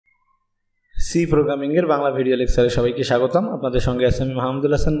C programming এর Bangla video লেকচারে সবাইকে স্বাগতম। আপনাদের সঙ্গে আছি আমি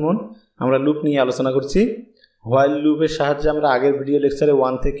মাহমুদুল হাসান মন। আমরা লুপ নিয়ে আলোচনা করছি। হোয়াইল লুপের সাহায্যে আমরা আগের ভিডিও লেকচারে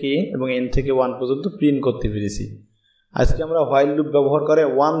 1 থেকে n এবং n থেকে 1 পর্যন্ত প্রিন্ট করতে পেরেছি। আজকে আমরা হোয়াইল লুপ ব্যবহার করে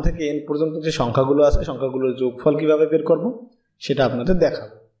 1 থেকে n পর্যন্ত যে সংখ্যাগুলো আছে সংখ্যাগুলোর যোগফল কিভাবে বের করব সেটা আপনাদের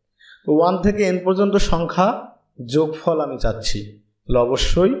দেখাবো। তো 1 থেকে n পর্যন্ত সংখ্যা যোগফল আমি চাচ্ছি, তাহলে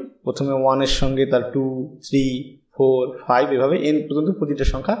অবশ্যই প্রথমে 1 এর সঙ্গে তার 2, 3, 4, 5 এভাবে n পর্যন্ত প্রতিটা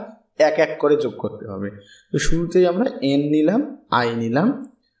সংখ্যা এক এক করে যোগ করতে হবে। তো শুরুতেই আমরা n নিলাম, i নিলাম।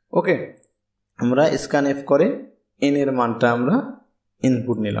 ওকে, আমরা স্ক্যান এফ করে n এর মানটা আমরা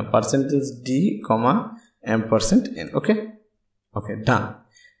ইনপুট নিলাম, %d, %n। ওকে ওকে, ডান।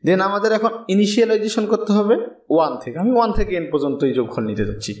 দেন আমাদের এখন ইনিশিয়ালাইজেশন করতে হবে 1 থেকে। আমি 1 থেকে n পর্যন্ত এই যোগফল নিতে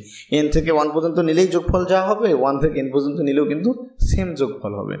যাচ্ছি। n থেকে 1 পর্যন্ত নিলেই যোগফল যা হবে, 1 থেকে n পর্যন্ত নিলেও কিন্তু সেম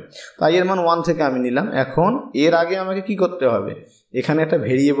যোগফল হবে। তাই এর মান 1 থেকে আমি নিলাম। এখন এর আগে আমাকে কি করতে হবে, এখানে একটা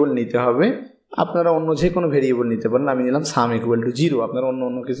ভেরিয়েবল নিতে হবে। আপনারা অন্য যে কোনো ভেরিয়েবল নিতে পারেন। আমি নিলাম সাম ইকুয়াল টু 0, আপনারা অন্য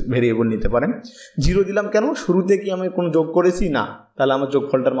অন্য কিছু ভেরিয়েবল নিতে পারেন। 0 দিলাম কেন, শুরুতে কি আমি কোনো যোগ করেছি? না, তাহলে আমার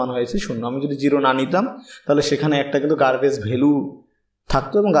যোগফলটার মান হয়েছে 0। আমি যদি 0 না নিতাম তাহলে সেখানে একটা কিন্তু গার্বেজ ভ্যালু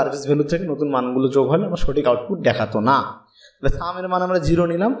থাকতো এবং গার্বেজ ভ্যালু থেকে নতুন মানগুলো যোগ হলে আমার সঠিক আউটপুট দেখাতো না। তাহলে সামের মান আমরা 0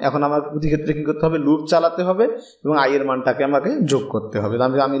 নিলাম। এখন আমার প্রতি ক্ষেত্রে কী করতে হবে, লুপ চালাতে হবে এবং i এর মানটাকে আমাকে যোগ করতে হবে।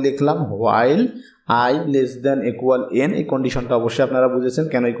 আমি লিখলাম while i less than equal n। এই কন্ডিশনটা অবশ্যই আপনারা বুঝেছেন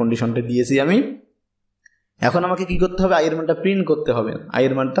কেন এই কন্ডিশনটা দিয়েছি আমি। এখন আমাকে কি করতে হবে, i এর মানটা প্রিন্ট করতে হবে, i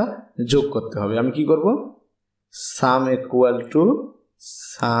এর মানটা যোগ করতে হবে। আমি কি করব, সাম equal to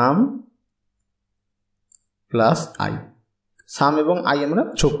some plus i। সাম এবং i আমরা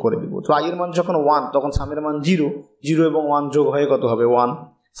যোগ করে দিব। তো i এর মান যখন 1 তখন সামের মান 0, 0 এবং 1 যোগ হয়ে কত হবে 1।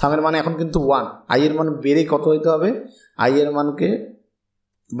 সামের মান এখন কিন্তু 1, i এর মান বেড়ে কত হইতে হবে, i এর মানকে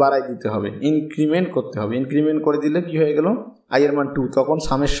বাড়াই দিতে হবে, ইনক্রিমেন্ট করতে হবে। ইনক্রিমেন্ট করে দিলে কি হয়ে গেল, i এর মান 2, তখন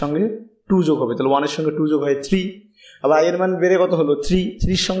সামের সঙ্গে 2 যোগ হবে, তাহলে 1 এর সঙ্গে 2 যোগ হয় 3। আবার i এর মান বেড়ে কত হলো 3,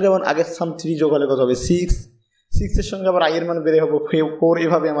 3 এর সঙ্গে আবার আগের সাম 3 যোগ হলে কত হবে 6, 6 এর সঙ্গে আবার i এর মান বেড়ে হবে 4।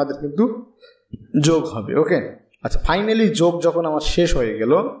 এভাবে আমাদের কিন্তু যোগ হবে। ওকে, আচ্ছা, ফাইনালি যোগ যখন আমার শেষ হয়ে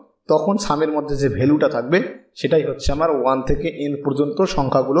গেল তখন সামের মধ্যে যে ভ্যালুটা থাকবে সেটাই হচ্ছে আমার 1 থেকে n পর্যন্ত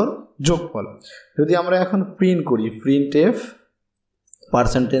সংখ্যাগুলোর যোগফল। যদি আমরা এখন প্রিন্ট করি, প্রিন্ট এফ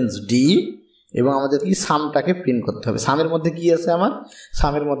 %d, এবং আমাদের কি সামটাকে প্রিন্ট করতে হবে। সামের মধ্যে কি আছে, আমার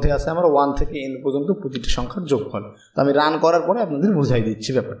সামের মধ্যে আছে আমার 1 থেকে n পর্যন্ত প্রতিটি সংখ্যার যোগফল। তো আমি রান করার পরে আপনাদের বুঝাই দিচ্ছি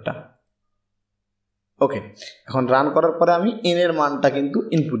ব্যাপারটা। ওকে, এখন রান করার পরে আমি n এর মানটা কিন্তু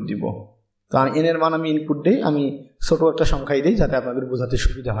ইনপুট দিব। তো আমি n এর মান আমি ইনপুট দিই, আমি ছোটো একটা সংখ্যাই দিই যাতে আপনাদের বোঝাতে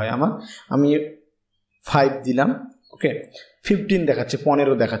সুবিধা হয় আমার। আমি 5 দিলাম। ওকে, 15 দেখাচ্ছে,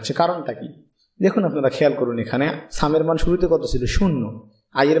 15 দেখাচ্ছে, কারণটা কি দেখুন, আপনারা খেয়াল করুন। এখানে সামের মান শুরুতে কত ছিল 0,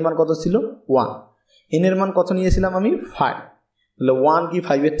 i এর মান কত ছিল 1, n এর মান কত নিয়েছিলাম আমি 5। তাহলে 1 কি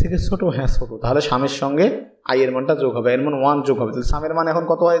 5 এর থেকে ছোট? হ্যাঁ ছোট। তাহলে সামের সঙ্গে i এর মানটা যোগ হবে, এর মান 1 যোগ হবে। তাহলে সামের মান এখন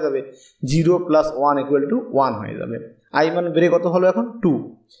কত হয়ে যাবে, 0 + 1 = 1 হয়ে যাবে। i মান বেড়ে কত হলো এখন 2,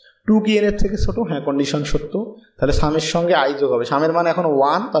 2 কি n এর থেকে ছোট? হ্যাঁ, কন্ডিশন সত্য। তাহলে সামের সঙ্গে i যোগ হবে, সামের মান এখন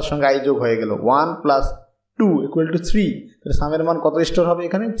 1, তার সঙ্গে i যোগ হয়ে গেল 1 + 2 = 3। তাহলে সামের মান কত স্টোর হবে,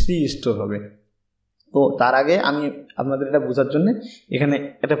 এখানে 3 স্টোর হবে। তো তার আগে আমি আপনাদের এটা বোঝার জন্য এখানে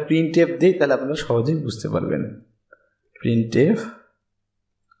একটা প্রিন্ট এফ দিই, তাহলে আপনারা সহজেই বুঝতে পারবেন। প্রিন্ট এফ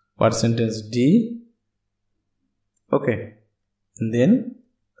 %d, ওকে, দেন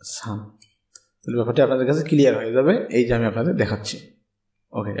সাম। তাহলে ব্যাপারটা আপনাদের কাছে ক্লিয়ার হয়ে যাবে, এই যে আমি আপনাদের দেখাচ্ছি।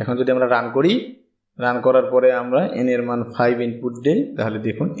 ওকে, এখন যদি আমরা রান করি, রান করার পরে আমরা n এর মান 5 ইনপুট দিই, তাহলে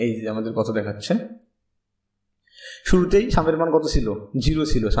দেখুন এই যে আমাদের কত দেখাচ্ছে। শুরুতেই সামের মান কত ছিল, 0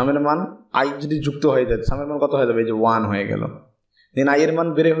 ছিল। সামের মান i যদি যুক্ত হয়ে যায় সামের মান কত হয়ে যাবে, এই যে 1 হয়ে গেল। দেন i এর মান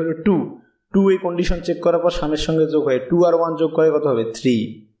বেড়ে হলো 2, 2 এই কন্ডিশন চেক করার পর সামের সঙ্গে যোগ হয় 2 আর 1 যোগ করে কত হবে 3।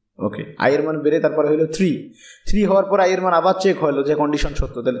 ওকে, i এর মান বেড়ে তারপরে হলো 3, 3 হওয়ার পর i এর মান আবার চেক হলো যে কন্ডিশন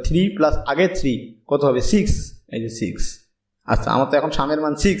সত্য, তাহলে 3 + আগে 3 কত হবে 6, এই যে 6। আচ্ছা, আমার তো এখন সামের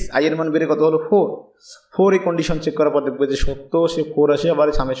মান 6, i এর মান বেড়ে কত হলো 4, 4 এই কন্ডিশন চেক করার পর দেখবে যে সত্য, সে 4 আসে, আবার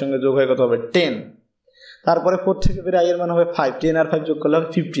সামের সঙ্গে যোগ হয়ে কত হবে 10। তারপরে 4 থেকে বেড়ে i এর মান হবে 5, 10 আর 5 যোগ করলে হবে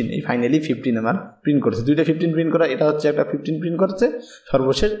 15। এই ফাইনালি 15 আমার প্রিন্ট করেছে, দুইটা 15 প্রিন্ট করা, এটা হচ্ছে একটা 15 প্রিন্ট করেছে,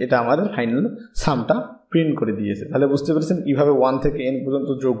 সর্বশেষ এটা আমাদের ফাইনাল সামটা প্রিন্ট করে দিয়েছে। তাহলে বুঝতে পেরেছেন কীভাবে 1 থেকে n পর্যন্ত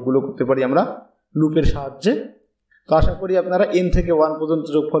যোগগুলো করতে পারি আমরা লুপের সাহায্যে। তো আশা করি আপনারা n থেকে 1 পর্যন্ত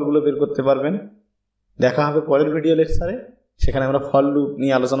যোগফলগুলো বের করতে পারবেন। দেখা হবে পরের ভিডিও লেকচারে, সেখানে আমরা ফর লুপ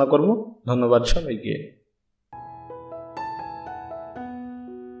নিয়ে আলোচনা করব। ধন্যবাদ সবাইকে।